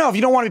no. If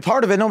you don't want to be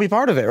part of it, don't be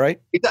part of it, right?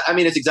 I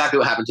mean, it's exactly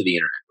what happened to the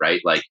internet, right?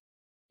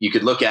 You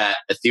could look at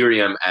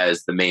Ethereum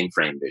as the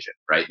mainframe vision,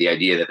 right? The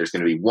idea that there's going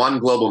to be one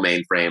global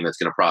mainframe that's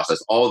going to process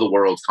all the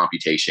world's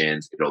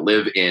computations. It'll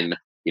live in,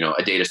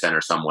 a data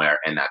center somewhere,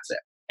 and that's it.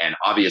 And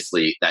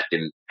obviously that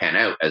didn't pan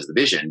out as the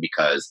vision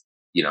because,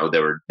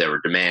 there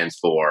were demands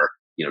for,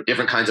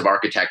 different kinds of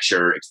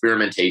architecture,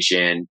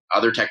 experimentation,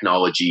 other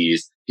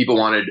technologies. People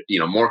wanted,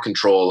 more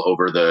control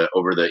over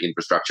the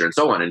infrastructure and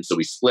so on. And so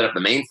we split up the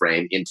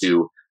mainframe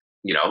into,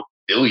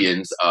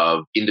 billions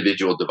of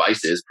individual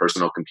devices,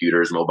 personal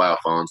computers, mobile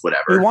phones,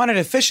 whatever. We wanted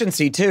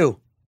efficiency too.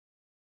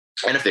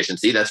 And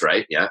efficiency, that's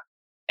right, yeah.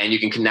 And you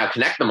can now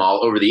connect them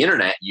all over the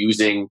internet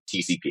using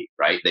TCP,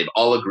 right? They've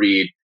all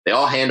agreed. They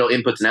all handle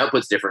inputs and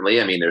outputs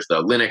differently. I mean, there's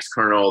the Linux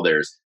kernel,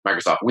 there's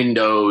Microsoft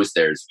Windows,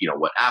 there's,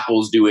 what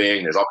Apple's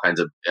doing. There's all kinds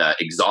of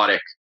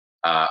exotic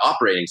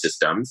operating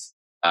systems.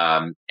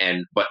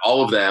 But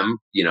all of them,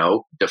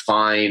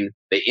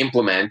 they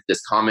implement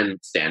this common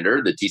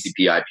standard, the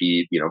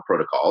TCP/IP,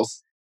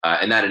 protocols,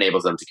 and that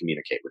enables them to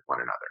communicate with one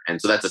another.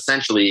 And so that's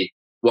essentially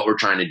what we're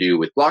trying to do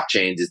with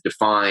blockchains, is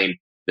define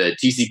the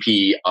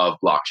TCP of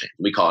blockchains.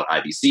 We call it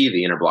IBC,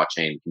 the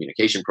Inter-Blockchain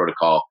Communication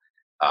Protocol.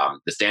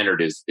 The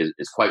standard is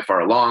quite far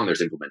along.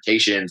 There's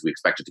implementations. We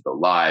expect it to go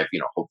live,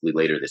 hopefully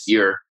later this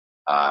year.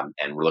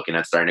 And we're looking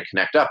at starting to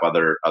connect up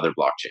other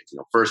blockchains.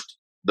 First,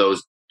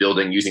 those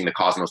building using the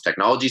Cosmos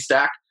technology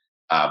stack,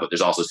 but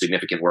there's also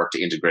significant work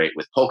to integrate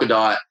with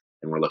Polkadot,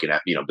 and we're looking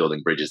at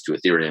building bridges to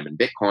Ethereum and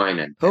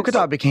Bitcoin. And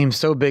Polkadot became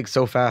so big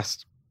so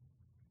fast.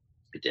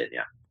 It did,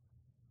 yeah.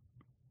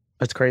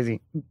 That's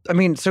crazy. I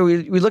mean, so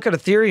we look at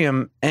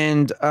Ethereum,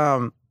 and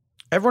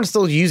everyone's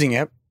still using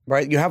it,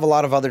 right? You have a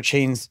lot of other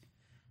chains,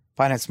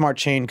 Binance Smart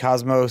Chain,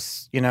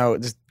 Cosmos.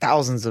 There's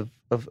thousands of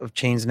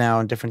chains now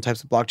and different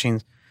types of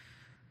blockchains.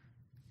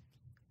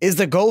 Is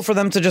the goal for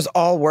them to just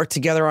all work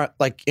together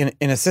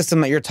in a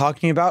system that you're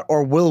talking about,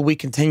 or will we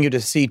continue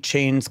to see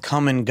chains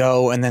come and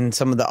go and then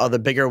some of the other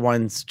bigger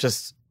ones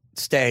just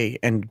stay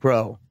and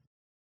grow?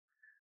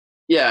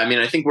 Yeah, I mean,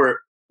 I think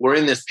we're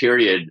in this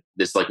period,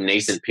 this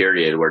nascent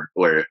period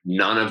where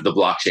none of the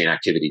blockchain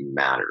activity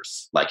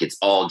matters. It's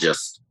all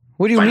just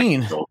What do you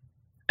mean?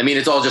 I mean,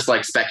 it's all just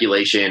like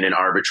speculation and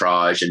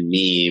arbitrage and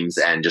memes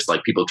and just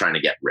like people trying to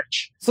get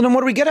rich. So then what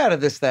do we get out of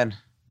this then?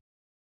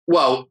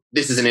 Well,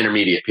 this is an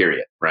intermediate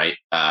period, right?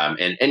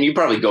 And you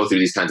probably go through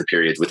these kinds of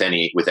periods with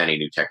any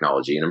new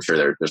technology, and I'm sure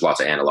there's lots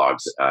of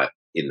analogs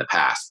in the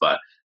past. But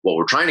what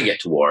we're trying to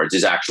get towards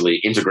is actually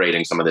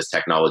integrating some of this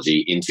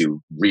technology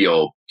into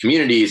real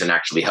communities and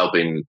actually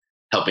helping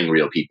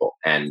real people.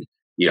 And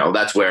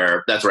that's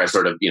where I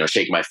sort of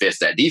shake my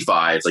fist at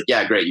DeFi. It's like,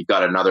 yeah, great, you've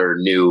got another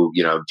new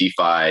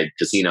DeFi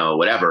casino,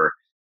 whatever.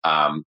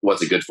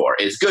 What's it good for?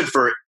 It's good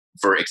for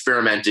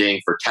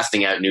experimenting, for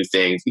testing out new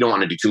things. You don't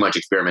want to do too much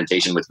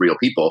experimentation with real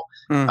people,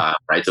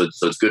 right? So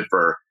it's good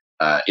for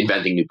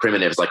inventing new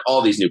primitives, like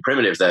all these new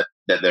primitives that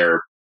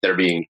they're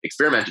being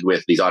experimented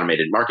with. These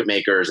automated market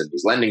makers and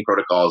these lending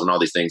protocols and all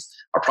these things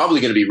are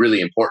probably going to be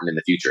really important in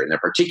the future. And their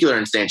particular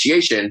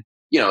instantiation,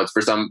 it's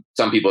for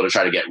some people to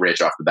try to get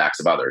rich off the backs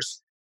of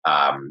others.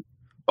 But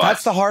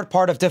that's the hard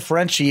part of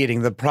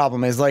differentiating. The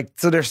problem is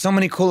so there's so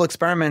many cool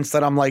experiments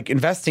that I'm like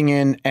investing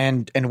in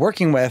and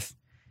working with.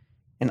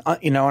 And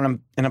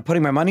I'm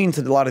putting my money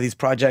into a lot of these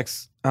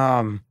projects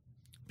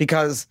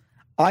because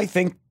I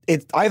think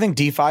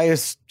DeFi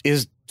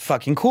is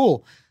fucking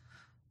cool,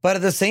 but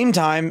at the same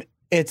time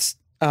it's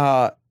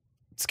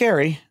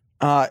scary,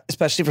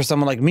 especially for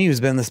someone like me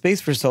who's been in the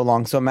space for so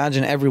long. So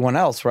imagine everyone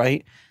else,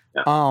 right?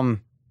 Yeah.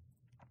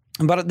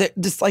 But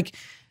just like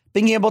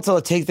being able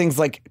to take things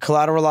like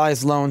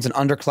collateralized loans and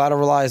under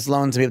collateralized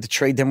loans and be able to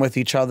trade them with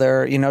each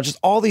other, just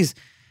all these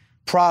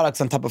products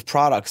on top of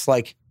products.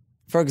 Like,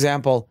 for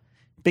example,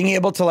 being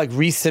able to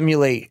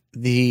re-simulate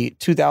the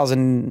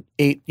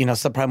 2008,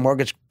 subprime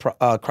mortgage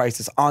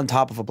crisis on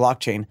top of a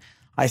blockchain.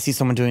 I see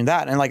someone doing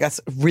that. And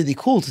that's really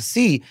cool to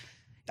see.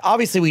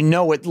 Obviously we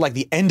know what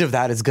the end of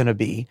that is going to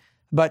be,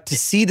 but to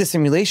see the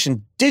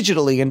simulation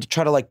digitally and to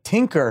try to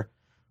tinker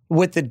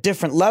with the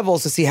different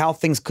levels to see how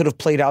things could have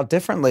played out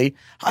differently.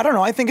 I don't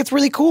know. I think it's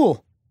really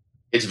cool.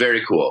 It's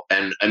very cool.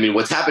 And I mean,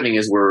 what's happening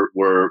is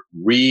we're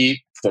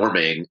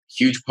reforming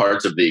huge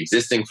parts of the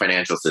existing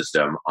financial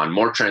system on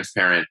more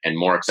transparent and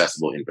more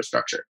accessible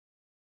infrastructure.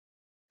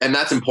 And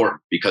that's important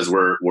because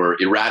we're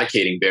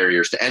eradicating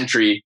barriers to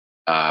entry.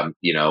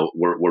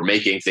 We're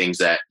making things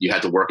that you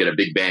had to work at a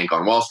big bank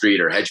on Wall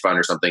Street or a hedge fund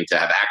or something to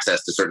have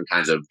access to certain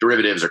kinds of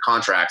derivatives or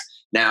contracts.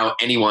 Now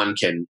anyone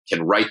can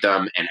write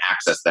them and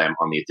access them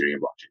on the Ethereum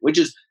blockchain, which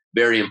is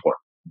very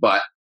important.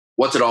 But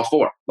what's it all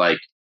for?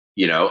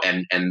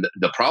 And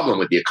the problem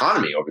with the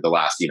economy over the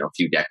last,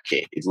 few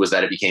decades was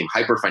that it became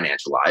hyper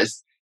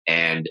financialized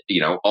and,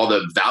 all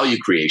the value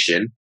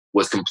creation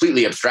was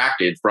completely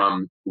abstracted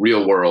from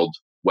real world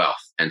wealth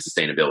and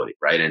sustainability.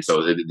 Right. And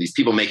so these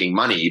people making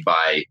money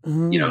by,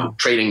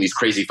 trading these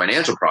crazy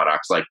financial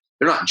products, they're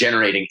not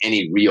generating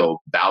any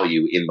real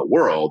value in the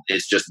world.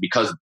 It's just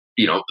because,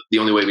 the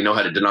only way we know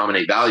how to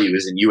denominate value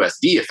is in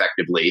USD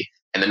effectively.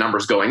 And the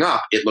numbers going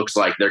up, it looks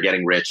like they're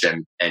getting rich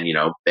and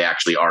they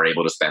actually are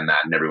able to spend that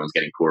and everyone's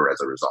getting poorer as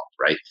a result,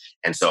 right?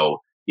 And so,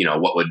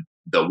 what would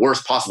the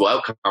worst possible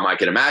outcome I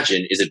could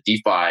imagine is if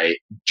DeFi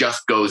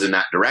just goes in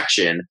that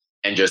direction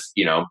and just,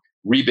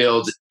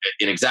 rebuilds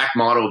an exact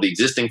model of the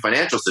existing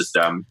financial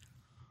system,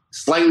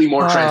 slightly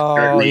more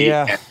transparently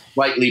and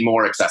slightly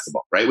more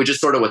accessible, right? Which is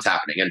sort of what's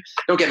happening. And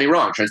don't get me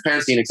wrong,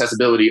 transparency and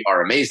accessibility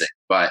are amazing,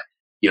 but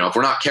if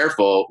we're not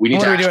careful, we need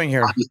to actually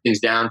knock these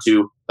things down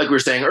to, like we were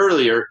saying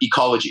earlier,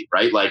 ecology,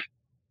 right?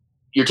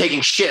 You're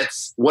taking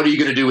shits. What are you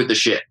going to do with the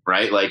shit,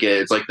 right?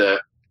 It's like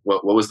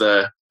what was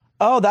the?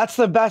 Oh, that's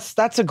the best.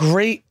 That's a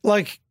great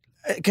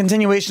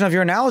continuation of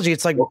your analogy.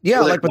 It's with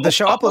the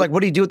show up,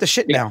 what do you do with the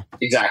shit now?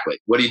 Exactly.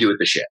 What do you do with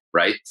the shit,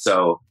 right?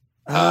 So.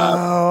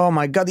 Oh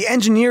my God, the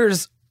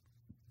engineers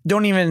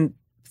don't even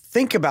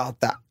think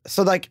about that.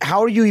 So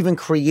how do you even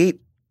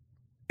create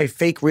a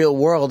fake real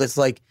world? It's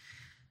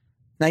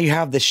now you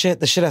have the shit.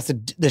 The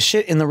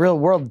shit in the real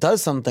world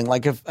does something.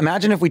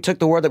 Imagine if we took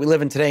the world that we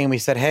live in today and we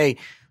said, "Hey,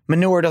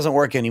 manure doesn't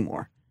work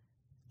anymore."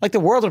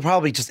 The world would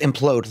probably just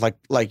implode.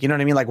 You know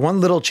what I mean?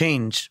 One little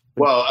change.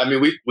 Well, I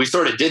mean, we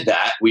sort of did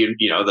that. We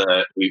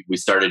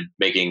started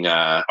making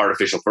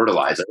artificial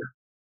fertilizer,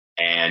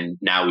 and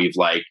now we've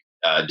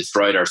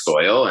destroyed our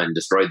soil and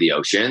destroyed the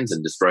oceans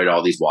and destroyed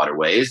all these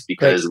waterways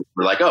because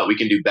we're we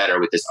can do better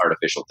with this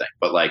artificial thing.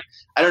 But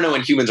I don't know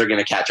when humans are going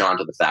to catch on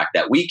to the fact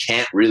that we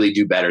can't really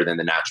do better than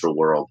the natural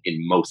world in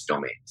most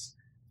domains.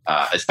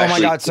 Especially. Oh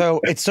my God.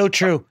 So it's so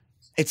true.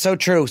 It's so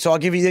true. So I'll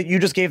give you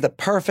just gave the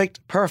perfect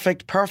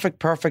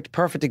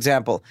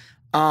example.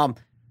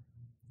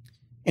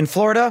 In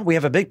Florida, we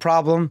have a big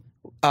problem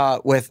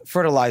with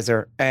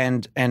fertilizer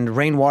and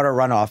rainwater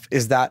runoff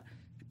is that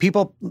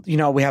people,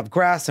 we have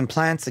grass and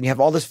plants and you have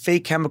all this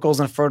fake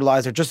chemicals and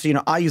fertilizer. Just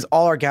so I use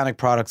all organic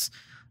products,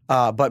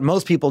 but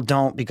most people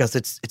don't because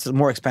it's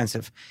more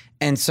expensive.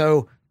 And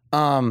so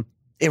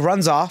it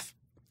runs off.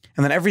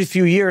 And then every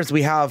few years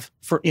we have,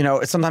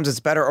 sometimes it's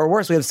better or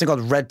worse. We have this thing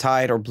called red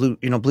tide or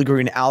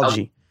blue-green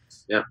algae.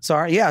 Yeah.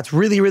 Sorry. Yeah, it's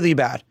really, really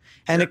bad.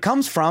 And it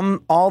comes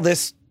from all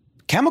this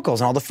chemicals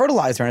and all the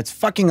fertilizer and it's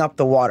fucking up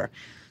the water.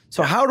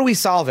 So how do we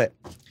solve it?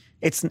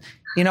 It's,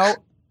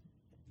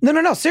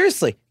 No.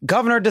 Seriously.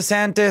 Governor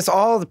DeSantis,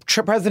 all the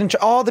president,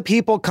 all the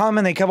people come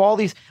and they have all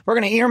these, we're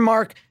going to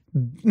earmark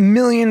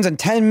millions and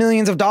 10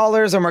 millions of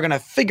dollars and we're going to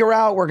figure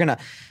out, we're going to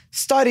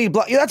study.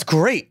 Yeah, that's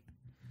great.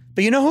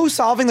 But you know who's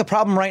solving the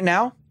problem right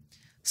now?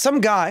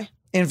 Some guy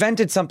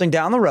invented something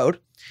down the road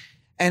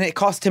and it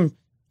cost him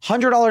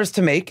 $100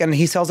 to make and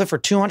he sells it for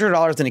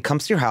 $200 and he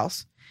comes to your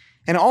house.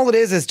 And all it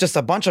is just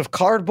a bunch of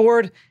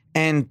cardboard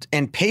and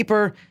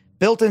paper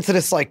built into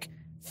this like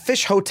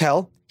fish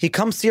hotel. He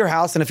comes to your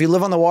house, and if you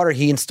live on the water,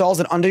 he installs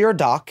it under your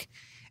dock.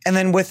 And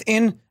then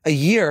within a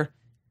year,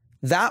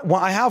 that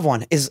one, I have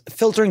one, is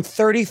filtering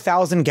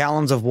 30,000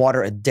 gallons of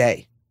water a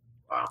day.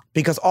 Wow.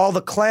 Because all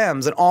the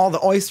clams and all the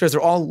oysters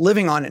are all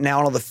living on it now,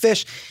 and all the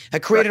fish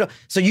had created. Right.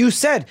 So you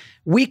said,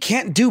 we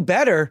can't do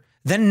better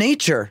than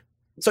nature.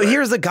 So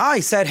here's the guy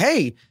said,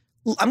 hey,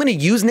 I'm going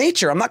to use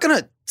nature. I'm not going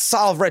to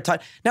solve red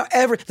tide. Now,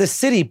 the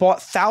city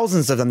bought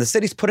thousands of them. The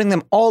city's putting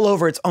them all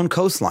over its own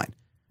coastline.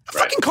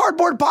 Right. Fucking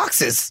cardboard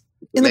boxes.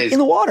 In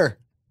the water.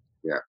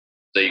 Yeah.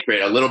 So you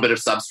create a little bit of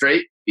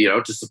substrate,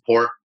 to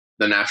support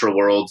the natural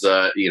world's,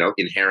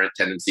 inherent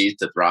tendencies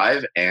to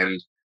thrive,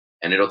 and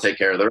it'll take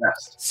care of the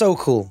rest. So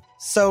cool.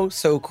 So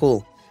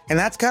cool. And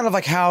that's kind of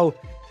like how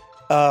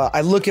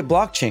I look at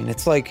blockchain.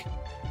 It's like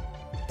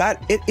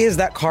that. It is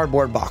that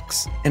cardboard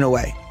box in a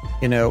way,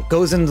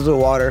 goes into the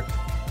water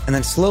and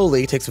then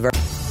slowly takes a very